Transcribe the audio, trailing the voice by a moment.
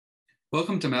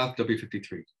Welcome to Math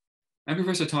W53. I'm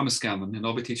Professor Thomas Scanlon, and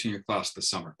I'll be teaching your class this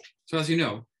summer. So as you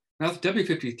know, Math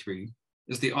W53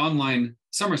 is the online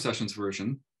summer sessions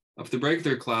version of the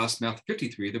regular class Math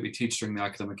 53 that we teach during the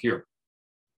academic year.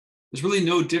 There's really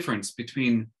no difference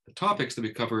between the topics that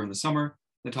we cover in the summer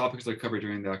and the topics that I cover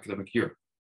during the academic year.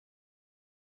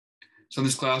 So in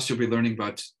this class, you'll be learning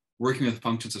about working with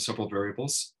functions of several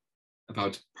variables,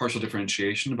 about partial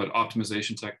differentiation, about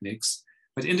optimization techniques,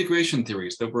 about integration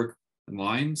theories that work in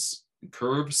lines, in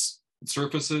curves, in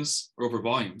surfaces, or over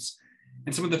volumes,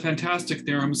 and some of the fantastic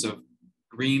theorems of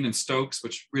Green and Stokes,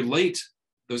 which relate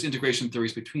those integration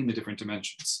theories between the different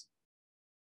dimensions.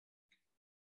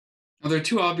 Now, there are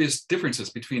two obvious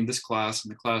differences between this class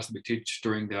and the class that we teach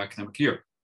during the academic year.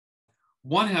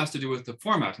 One has to do with the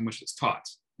format in which it's taught,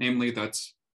 namely that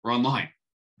we're online.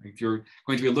 If you're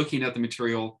going to be looking at the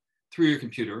material through your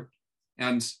computer,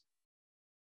 and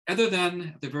other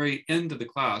than at the very end of the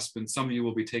class, when some of you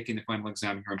will be taking the final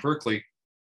exam here in Berkeley,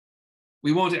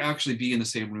 we won't actually be in the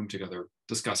same room together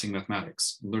discussing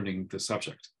mathematics, learning the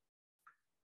subject.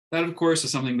 That, of course,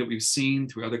 is something that we've seen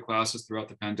through other classes throughout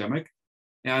the pandemic,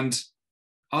 and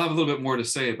I'll have a little bit more to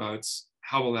say about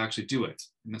how we'll actually do it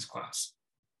in this class.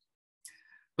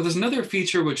 But there's another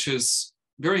feature which is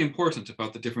very important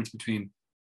about the difference between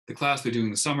the class we do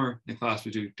in the summer and the class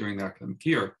we do during the academic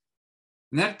year.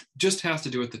 And that just has to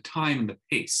do with the time and the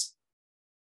pace.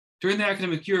 During the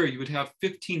academic year, you would have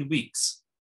 15 weeks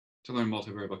to learn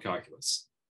multivariable calculus.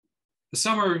 The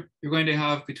summer, you're going to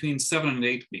have between 7 and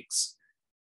 8 weeks.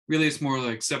 Really, it's more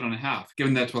like 7.5,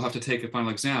 given that we'll have to take a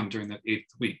final exam during that 8th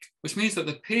week, which means that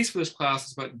the pace for this class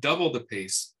is about double the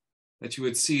pace that you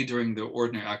would see during the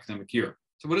ordinary academic year.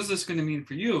 So what is this going to mean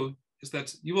for you is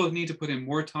that you will need to put in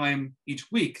more time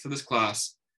each week to this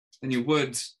class than you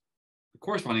would the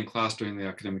corresponding class during the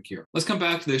academic year. Let's come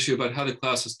back to the issue about how the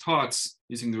class is taught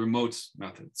using the remote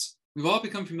methods. We've all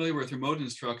become familiar with remote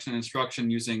instruction and instruction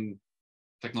using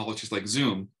technologies like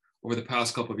Zoom over the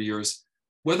past couple of years,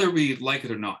 whether we like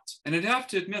it or not. And I'd have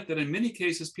to admit that in many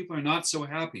cases, people are not so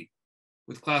happy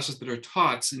with classes that are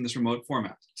taught in this remote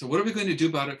format. So what are we going to do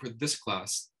about it for this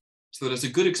class so that it's a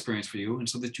good experience for you and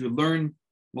so that you learn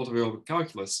multivariable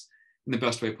calculus in the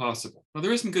best way possible? Now,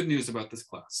 there is some good news about this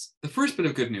class. The first bit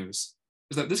of good news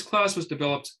is that this class was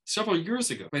developed several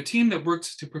years ago by a team that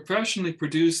worked to professionally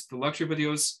produce the lecture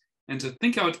videos and to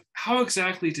think out how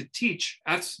exactly to teach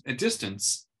at a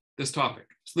distance this topic.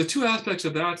 So the two aspects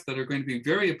of that are going to be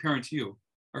very apparent to you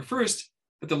are first,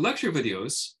 that the lecture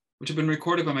videos, which have been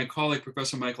recorded by my colleague,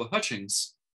 Professor Michael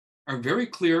Hutchings, are very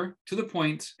clear, to the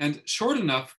point, and short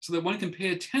enough so that one can pay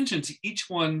attention to each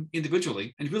one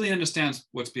individually and really understand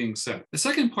what's being said. The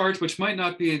second part, which might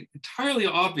not be entirely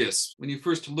obvious when you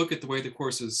first look at the way the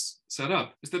course is set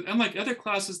up, is that unlike other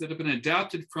classes that have been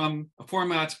adapted from a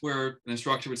format where an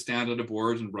instructor would stand at a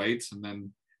board and write, and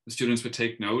then the students would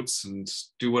take notes and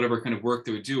do whatever kind of work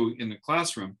they would do in the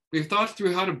classroom, we've thought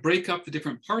through how to break up the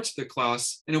different parts of the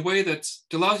class in a way that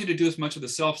allows you to do as much of the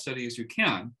self-study as you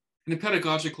can in a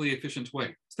pedagogically efficient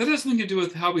way. So that has something to do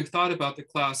with how we've thought about the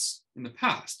class in the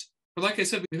past. But like I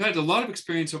said, we've had a lot of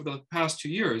experience over the past 2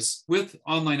 years with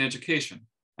online education,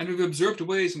 and we've observed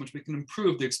ways in which we can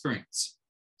improve the experience.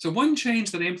 So one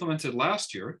change that I implemented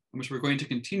last year, and which we're going to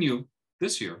continue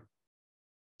this year,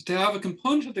 is to have a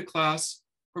component of the class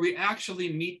where we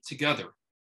actually meet together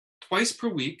twice per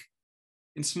week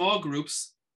in small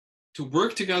groups to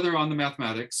work together on the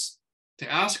mathematics, to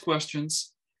ask questions,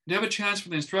 and have a chance for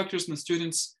the instructors and the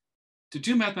students to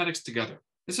do mathematics together.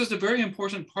 This is a very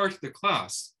important part of the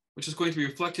class, which is going to be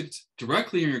reflected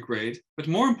directly in your grade, but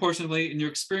more importantly, in your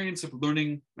experience of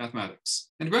learning mathematics.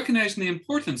 And recognizing the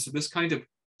importance of this kind of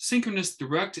synchronous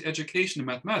direct education in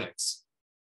mathematics,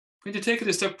 I'm going to take it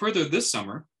a step further this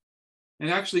summer and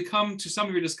actually come to some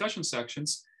of your discussion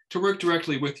sections to work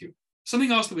directly with you.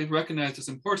 Something else that we've recognized is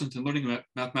important in learning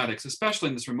mathematics, especially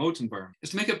in this remote environment,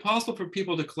 is to make it possible for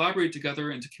people to collaborate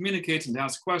together and to communicate and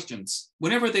ask questions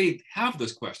whenever they have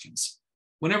those questions,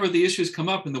 whenever the issues come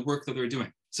up in the work that they're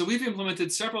doing. So we've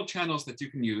implemented several channels that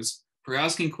you can use for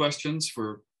asking questions,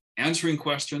 for answering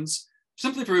questions,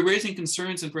 simply for raising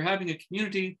concerns and for having a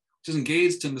community which is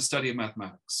engaged in the study of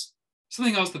mathematics.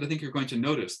 Something else that I think you're going to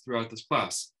notice throughout this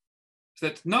class is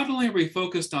that not only are we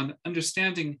focused on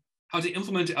understanding how to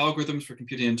implement algorithms for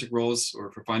computing integrals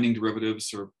or for finding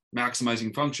derivatives or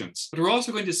maximizing functions, but we're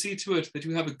also going to see to it that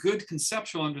you have a good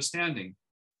conceptual understanding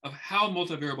of how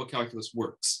multivariable calculus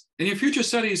works. In your future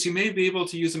studies, you may be able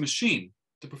to use a machine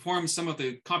to perform some of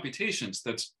the computations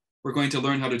that we're going to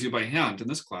learn how to do by hand in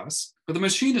this class, but the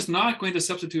machine is not going to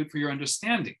substitute for your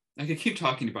understanding. I can keep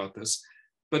talking about this,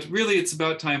 But really, it's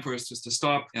about time for us just to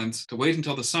stop and to wait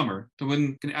until the summer to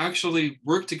when we can actually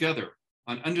work together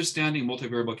on understanding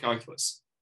multivariable calculus,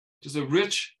 which is a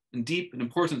rich and deep and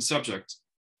important subject.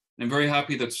 And I'm very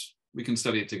happy that we can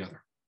study it together.